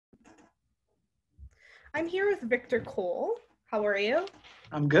I'm here with Victor Cole. How are you?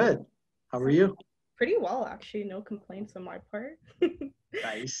 I'm good. How are you? Pretty well, actually. No complaints on my part.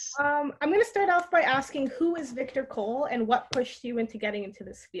 Nice. I'm going to start off by asking who is Victor Cole and what pushed you into getting into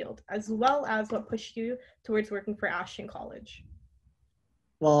this field, as well as what pushed you towards working for Ashton College.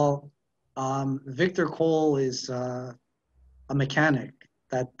 Well, Victor Cole is a mechanic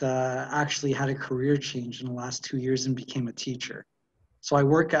that actually had a career change in the last 2 years and became a teacher. So I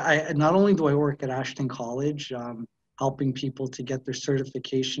not only do I work at Ashton College, helping people to get their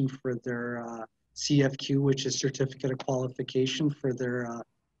certification for their CFQ, which is Certificate of Qualification for their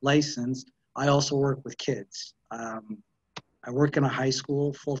license. I also work with kids. I work in a high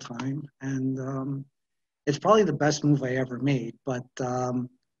school full time, and it's probably the best move I ever made. But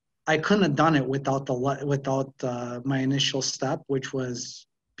I couldn't have done it without my initial step, which was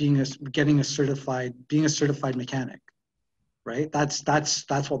being a certified mechanic. Right.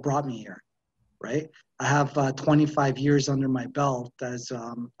 That's what brought me here. Right. I have 25 years under my belt as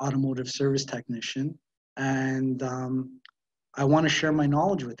automotive service technician, and I want to share my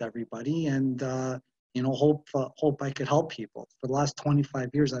knowledge with everybody, and hope I could help people. For the last 25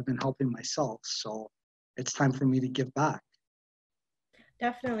 years, I've been helping myself, so it's time for me to give back.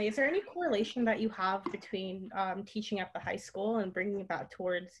 Definitely. Is there any correlation that you have between teaching at the high school and bringing that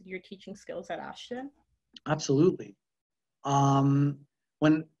towards your teaching skills at Ashton? Absolutely.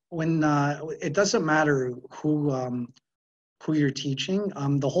 When it doesn't matter who you're teaching,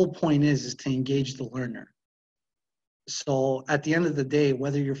 the whole point is to engage the learner. So at the end of the day,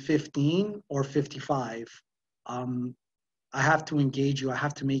 whether you're 15 or 55, I have to engage you. I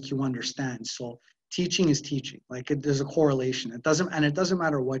have to make you understand. So teaching is teaching. There's a correlation. It doesn't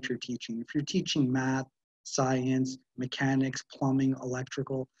matter what you're teaching. If you're teaching math, science, mechanics, plumbing,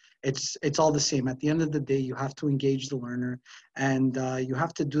 electrical, it's all the same. At the end of the day, you have to engage the learner, and you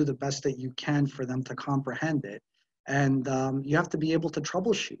have to do the best that you can for them to comprehend it. And you have to be able to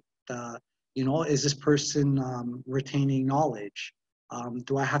troubleshoot. Is this person retaining knowledge?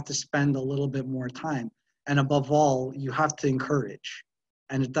 Do I have to spend a little bit more time? And above all, you have to encourage.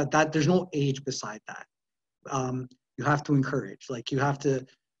 And that there's no age beside that. You have to encourage. You have to,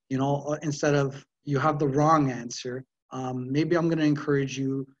 instead of you have the wrong answer, maybe I'm going to encourage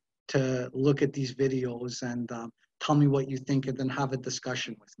you to look at these videos and tell me what you think, and then have a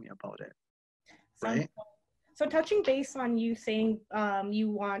discussion with me about it. Right? So touching base on you saying you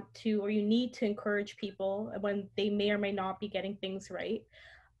want to or you need to encourage people when they may or may not be getting things right.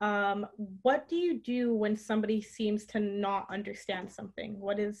 What do you do when somebody seems to not understand something?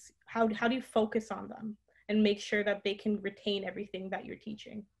 How do you focus on them and make sure that they can retain everything that you're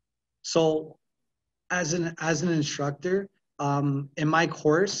teaching? So as an instructor, in my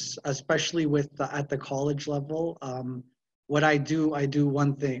course, especially at the college level, what I do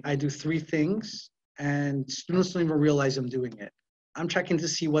one thing. I do three things, and students don't even realize I'm doing it. I'm checking to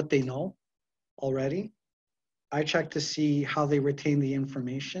see what they know already. I check to see how they retain the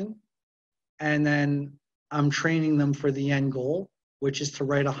information, and then I'm training them for the end goal, which is to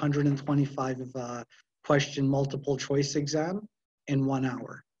write 125 question multiple choice exam in 1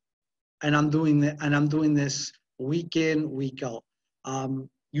 hour. And I'm doing this week in, week out.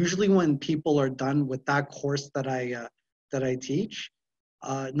 Usually, when people are done with that course that I teach,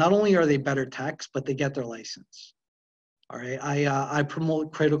 not only are they better techs, but they get their license. All right. I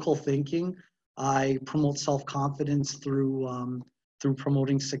promote critical thinking. I promote self-confidence through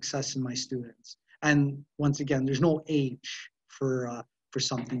promoting success in my students. And once again, there's no age for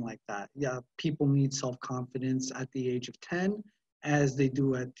something like that. Yeah, people need self-confidence at the age of 10 as they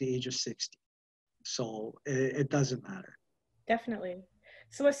do at the age of 60. So it doesn't matter. Definitely.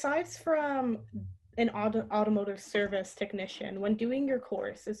 So aside from an automotive service technician, when doing your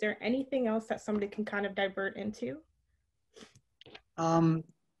course, is there anything else that somebody can kind of divert into?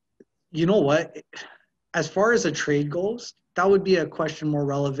 You know what? As far as a trade goes, that would be a question more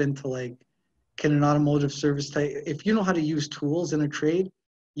relevant to can an automotive service if you know how to use tools in a trade,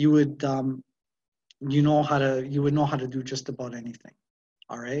 you would know how to do just about anything.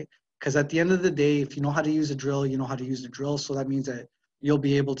 All right. Because at the end of the day, if you know how to use a drill, you know how to use the drill. So that means that you'll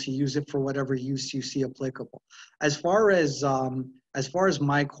be able to use it for whatever use you see applicable. As far as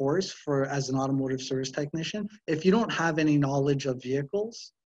my course as an automotive service technician, if you don't have any knowledge of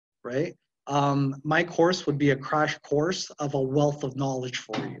vehicles, right? My course would be a crash course of a wealth of knowledge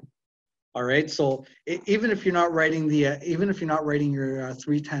for you. All right. So even if you're not writing your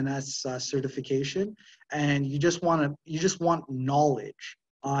 310S certification, and you just want knowledge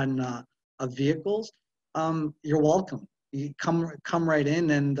on of vehicles, you're welcome. You come right in,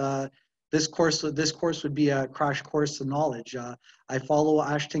 and This course would be a crash course in knowledge. I follow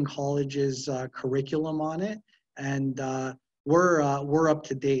Ashton College's curriculum on it, and we're up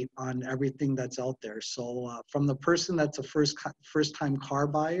to date on everything that's out there. So from the person that's a first time car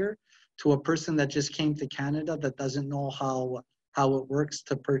buyer to a person that just came to Canada that doesn't know how it works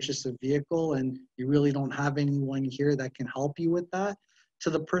to purchase a vehicle, and you really don't have anyone here that can help you with that, to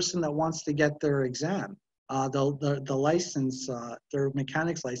the person that wants to get their exam, the license, their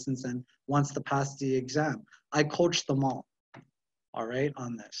mechanics license, and wants to pass the exam. I coach them all right,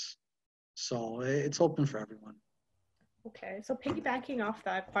 on this. So it's open for everyone. Okay, so piggybacking off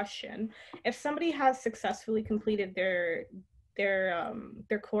that question, if somebody has successfully completed their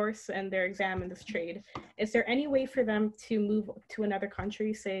course and their exam in this trade, is there any way for them to move to another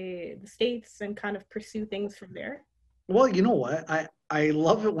country, say the States, and kind of pursue things from there? Well, you know what? I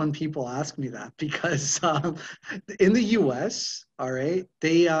love it when people ask me that because in the U.S., all right,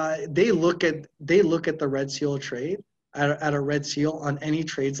 they look at the Red Seal trade at a Red Seal on any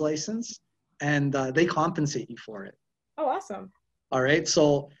trades license, and they compensate you for it. Oh, awesome. All right,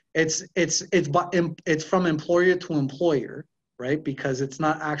 so it's from employer to employer, right? Because it's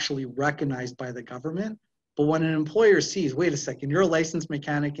not actually recognized by the government. But when an employer sees, wait a second, you're a licensed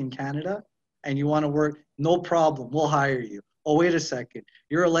mechanic in Canada and you want to work, no problem, we'll hire you. Oh, wait a second,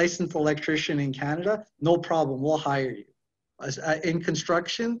 you're a licensed electrician in Canada, no problem, we'll hire you. In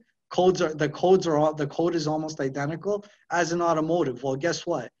construction, the code is almost identical as in automotive. Well, guess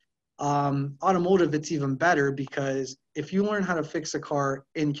what? Automotive, it's even better because if you learn how to fix a car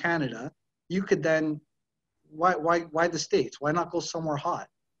in Canada, you could then, why the States? Why not go somewhere hot?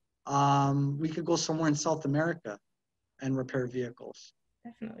 We could go somewhere in South America and repair vehicles.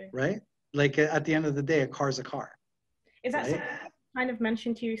 Definitely. Right? Like at the end of the day, a car's a car. Is that right? something you kind of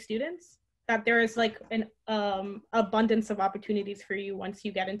mentioned to your students? That there is like an abundance of opportunities for you once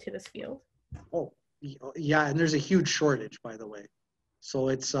you get into this field? Oh, yeah, and there's a huge shortage, by the way. So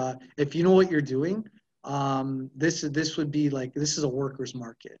it's if you know what you're doing, this would be like, this is a worker's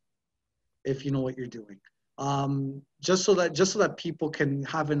market if you know what you're doing. Just so that people can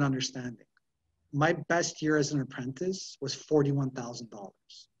have an understanding. My best year as an apprentice was $41,000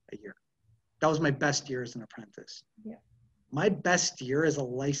 a year. That was my best year as an apprentice. Yeah. My best year as a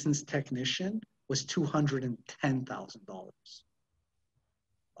licensed technician was $210,000.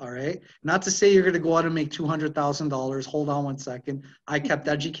 All right. Not to say you're going to go out and make $200,000. Hold on one second. I kept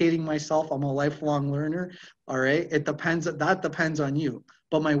educating myself. I'm a lifelong learner. All right. It depends. That depends on you.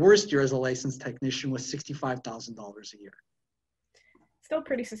 But my worst year as a licensed technician was $65,000 a year. Still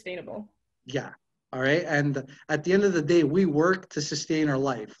pretty sustainable. Yeah. All right. And at the end of the day, we work to sustain our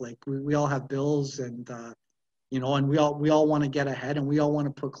life. Like we all have bills and, and we all want to get ahead, and we all want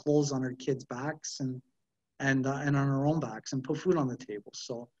to put clothes on our kids' backs and on our own backs and put food on the table.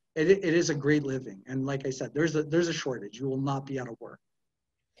 So it is a great living. And like I said, there's a shortage. You will not be out of work.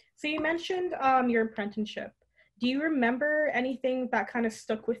 So you mentioned your apprenticeship. Do you remember anything that kind of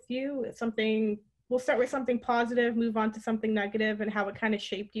stuck with you? We'll start with something positive, move on to something negative, and how it kind of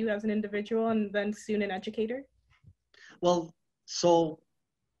shaped you as an individual and then soon an educator? Well, so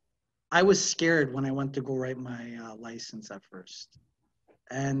I was scared when I went to go write my license at first.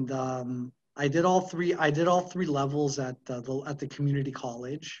 And I did all three levels at the community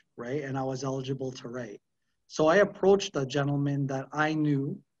college, right? And I was eligible to write. So I approached a gentleman that I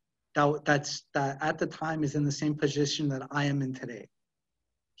knew that at the time is in the same position that I am in today.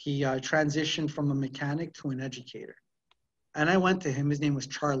 He transitioned from a mechanic to an educator. And I went to him, his name was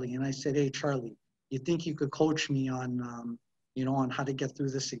Charlie, and I said, hey, Charlie, you think you could coach me on, on how to get through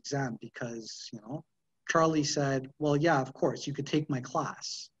this exam? Because, Charlie said, well, yeah, of course, you could take my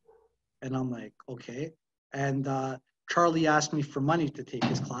class. And I'm like, okay. And Charlie asked me for money to take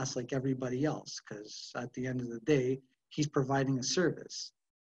his class like everybody else, because at the end of the day, he's providing a service.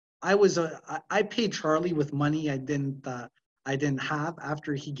 I paid Charlie with money I didn't have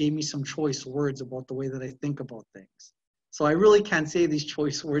after he gave me some choice words about the way that I think about things. So I really can't say these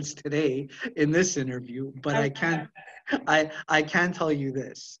choice words today in this interview, but I can tell you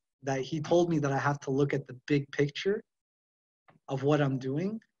this, that he told me that I have to look at the big picture of what I'm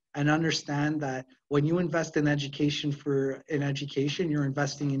doing and understand that when you invest in education, you're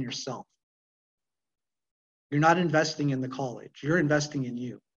investing in yourself. You're not investing in the college, you're investing in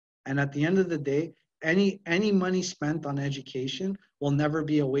you. And at the end of the day, any money spent on education will never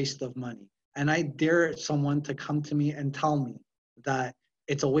be a waste of money. And I dare someone to come to me and tell me that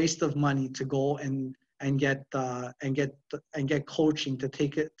it's a waste of money to go and get coaching to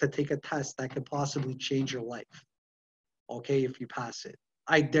take a test that could possibly change your life. Okay, if you pass it.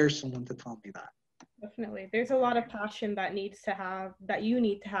 I dare someone to tell me that. Definitely. There's a lot of passion that you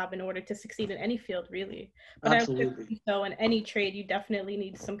need to have in order to succeed in any field, really. But I would Absolutely. say so in any trade, you definitely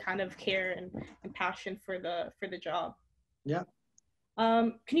need some kind of care and passion for the job. Yeah.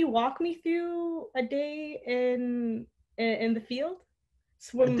 Can you walk me through a day in the field? A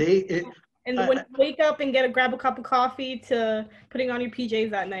Swim day. It, and when I, you wake up and grab a cup of coffee to putting on your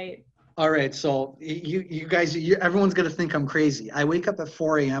PJs at night. all right. So you guys, everyone's gonna think I'm crazy. I wake up at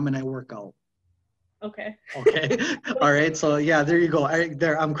 4 a.m. and I work out. Okay. Okay. All right. So yeah, there you go.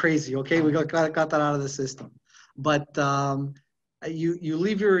 I'm crazy. Okay. We got that out of the system. But you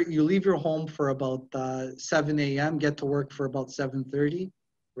leave your home for about 7 a.m. Get to work for about 7:30,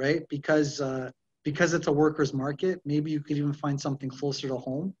 right? Because it's a workers' market. Maybe you could even find something closer to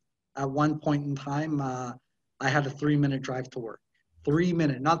home. At one point in time, I had a 3-minute drive to work. 3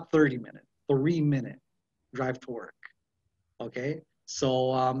 minute, not 30 minute. 3-minute drive to work. Okay.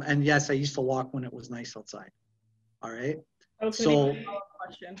 So, and yes, I used to walk when it was nice outside. All right. That was going to be So, a follow-up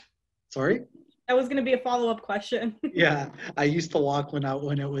question. sorry. That was going to be a follow-up question. Yeah, I used to walk when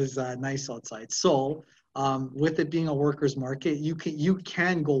it was nice outside. So, with it being a workers' market, you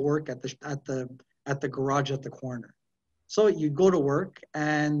can go work at the garage at the corner. So you go to work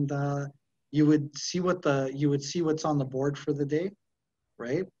and you would see what's on the board for the day,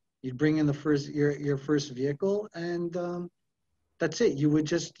 right? You'd bring in your first vehicle and that's it. You would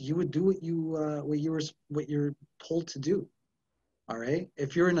do what you're told to do. All right.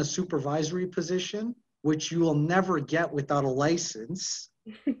 If you're in a supervisory position, which you will never get without a license,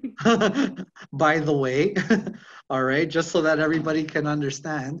 by the way, all right, just so that everybody can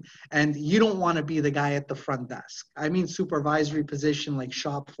understand. And you don't want to be the guy at the front desk. I mean, supervisory position like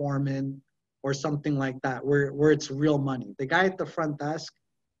shop foreman or something like that, where it's real money. The guy at the front desk,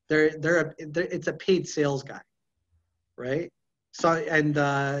 it's a paid sales guy, right? So and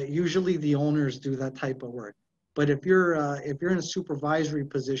usually the owners do that type of work. But if you're in a supervisory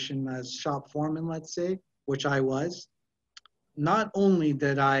position as shop foreman, let's say, which I was, not only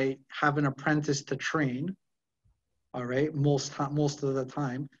did I have an apprentice to train, all right, most of the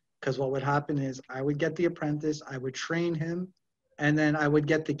time, because what would happen is I would get the apprentice, I would train him, and then I would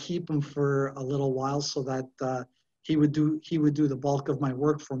get to keep him for a little while so that he would do the bulk of my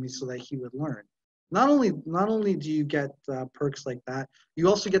work for me so that he would learn. Not only do you get perks like that, you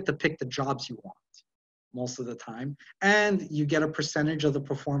also get to pick the jobs you want most of the time, and you get a percentage of the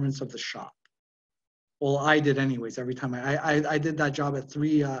performance of the shop. Well, I did anyways. Every time I did that job at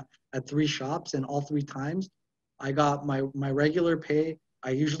three shops, and all three times I got my regular pay. I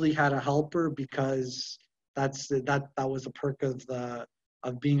usually had a helper because that was a perk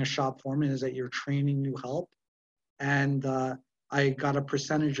of being a shop foreman, is that you're training new help, and I got a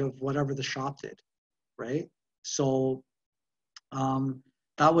percentage of whatever the shop did, right? So um,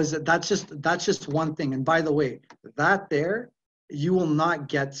 that's just one thing. And by the way, that there, you will not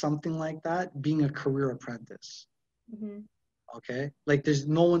get something like that being a career apprentice. Mm-hmm. Okay, like there's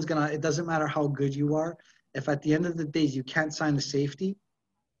no one's gonna. It doesn't matter how good you are. If at the end of the day you can't sign a safety,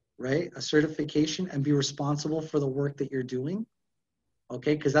 right, a certification, and be responsible for the work that you're doing,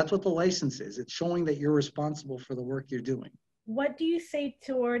 okay, because that's what the license is. It's showing that you're responsible for the work you're doing. What do you say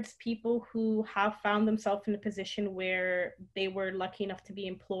towards people who have found themselves in a position where they were lucky enough to be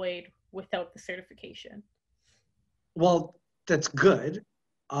employed without the certification? Well, that's good.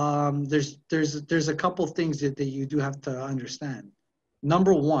 There's a couple things that you do have to understand.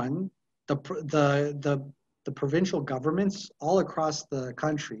 Number one, the provincial governments all across the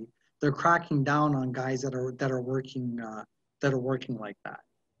country, they're cracking down on guys that are working like that.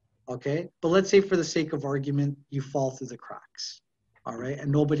 Okay, but let's say for the sake of argument, you fall through the cracks. All right,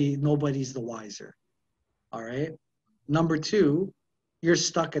 and nobody's the wiser. All right. Number two, you're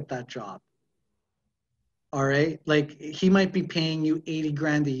stuck at that job. All right. Like he might be paying you 80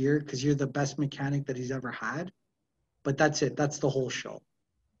 grand a year because you're the best mechanic that he's ever had. But that's it. That's the whole show.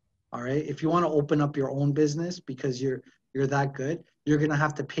 All right. If you want to open up your own business because you're that good, you're gonna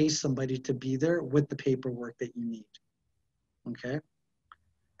have to pay somebody to be there with the paperwork that you need. Okay.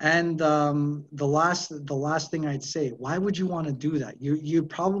 And the last thing I'd say, why would you want to do that? You're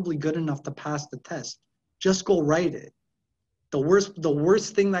probably good enough to pass the test. Just go write it. The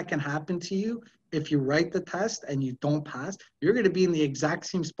worst thing that can happen to you if you write the test and you don't pass, you're going to be in the exact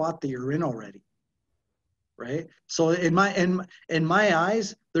same spot that you're in already, right? So in my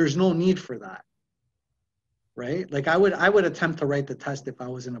eyes, there's no need for that, right? Like I would attempt to write the test if I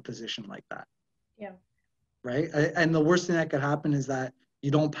was in a position like that. Yeah. Right? And the worst thing that could happen is that you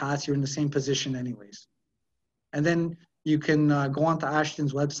don't pass, you're in the same position anyways. And then you can go onto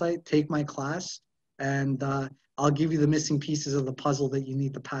Ashton's website, take my class, and I'll give you the missing pieces of the puzzle that you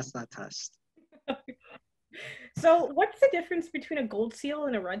need to pass that test. So, what's the difference between a gold seal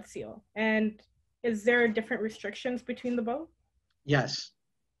and a red seal? And is there different restrictions between the both? Yes.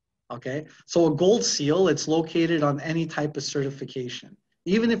 Okay. So a gold seal, it's located on any type of certification.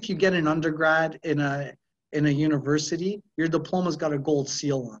 Even if you get an undergrad in a university, your diploma's got a gold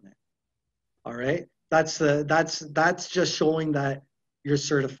seal on it. All right. That's just showing that you're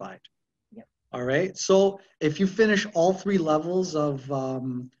certified. Yep. All right. So if you finish all three levels of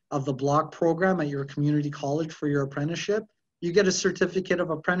the block program at your community college for your apprenticeship, you get a certificate of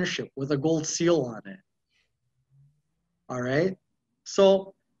apprenticeship with a gold seal on it. All right.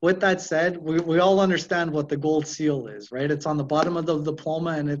 So with that said, we all understand what the gold seal is, right? It's on the bottom of the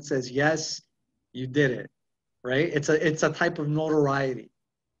diploma and it says, yes, you did it, right? It's a type of notoriety,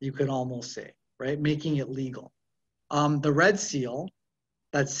 you could almost say, right? Making it legal. The red seal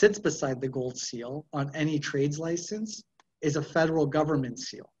that sits beside the gold seal on any trades license is a federal government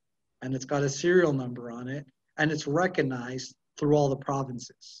seal. And it's got a serial number on it and it's recognized through all the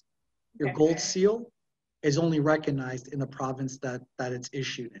provinces. Your Okay. gold seal is only recognized in the province that it's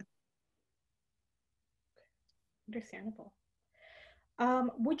issued in. Understandable.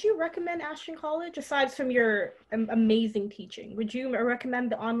 Would you recommend Ashton College aside from your amazing teaching? Would you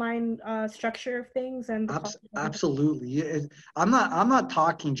recommend the online structure of things and the college? Absolutely. I'm not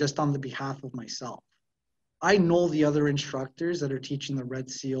talking just on the behalf of myself. I know the other instructors that are teaching the Red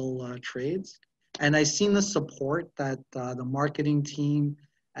Seal trades, and I've seen the support that the marketing team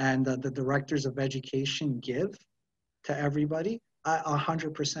and the directors of education give to everybody.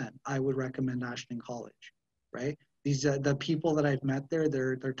 100%, I would recommend Ashton College, right? These the people that I've met there,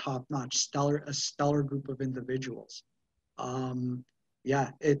 they're top notch, a stellar group of individuals. Um, yeah,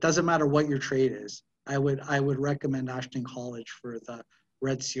 it doesn't matter what your trade is. I would recommend Ashton College for the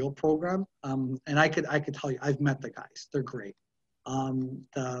Red Seal program. And I could tell you, I've met the guys. They're great.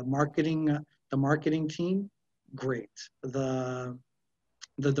 The marketing team, great. The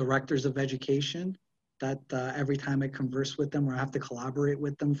directors of education, that every time I converse with them or I have to collaborate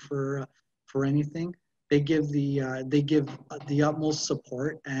with them for anything, they give the utmost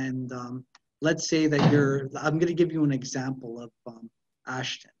support. And let's say that I'm going to give you an example of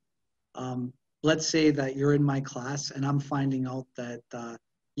Ashton. Um, let's say that you're in my class and I'm finding out that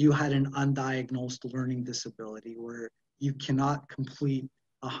you had an undiagnosed learning disability where you cannot complete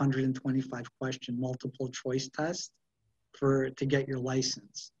a 125 question multiple choice test to get your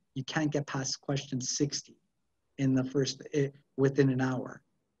license. You can't get past question 60 in the within an hour.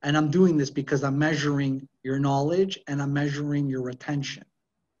 And I'm doing this because I'm measuring your knowledge and I'm measuring your retention,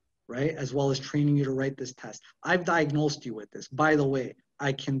 right? As well as training you to write this test. I've diagnosed you with this. By the way,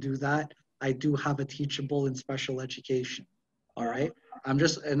 I can do that. I do have a teachable in special education. All right. I'm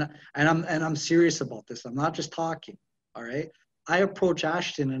serious about this. I'm not just talking. All right. I approach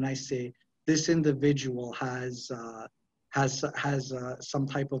Ashton and I say, this individual has some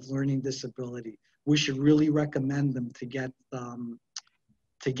type of learning disability. We should really recommend them to get an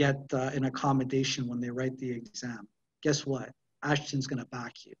accommodation when they write the exam. Guess what? Ashton's going to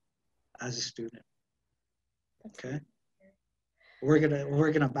back you as a student. Okay. We're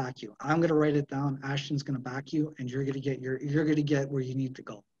gonna back you. I'm gonna write it down. Ashton's gonna back you, and you're gonna get where you need to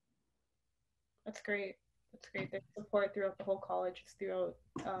go. That's great. That's great. There's support throughout the whole college, throughout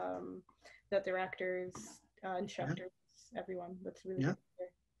the directors, Yeah. instructors, everyone. That's really Yeah. good to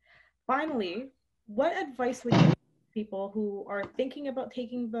hear. Finally, what advice would you give people who are thinking about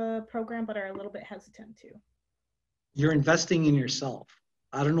taking the program but are a little bit hesitant to? You're investing in yourself.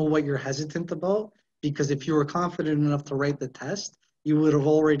 I don't know what you're hesitant about because if you were confident enough to write the test, you would have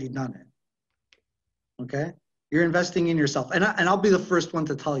already done it. Okay. You're investing in yourself, and I'll be the first one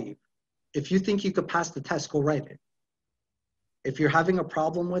to tell you. If you think you could pass the test, go write it. If you're having a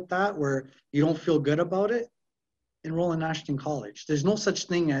problem with that, where you don't feel good about it, enroll in Ashton College. There's no such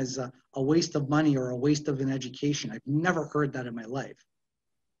thing as a waste of money or a waste of an education. I've never heard that in my life.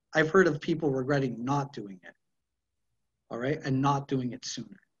 I've heard of people regretting not doing it, all right, and not doing it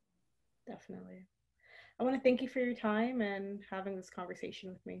sooner. Definitely. I want to thank you for your time and having this conversation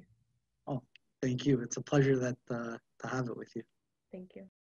with me. Oh, thank you. It's a pleasure to have it with you.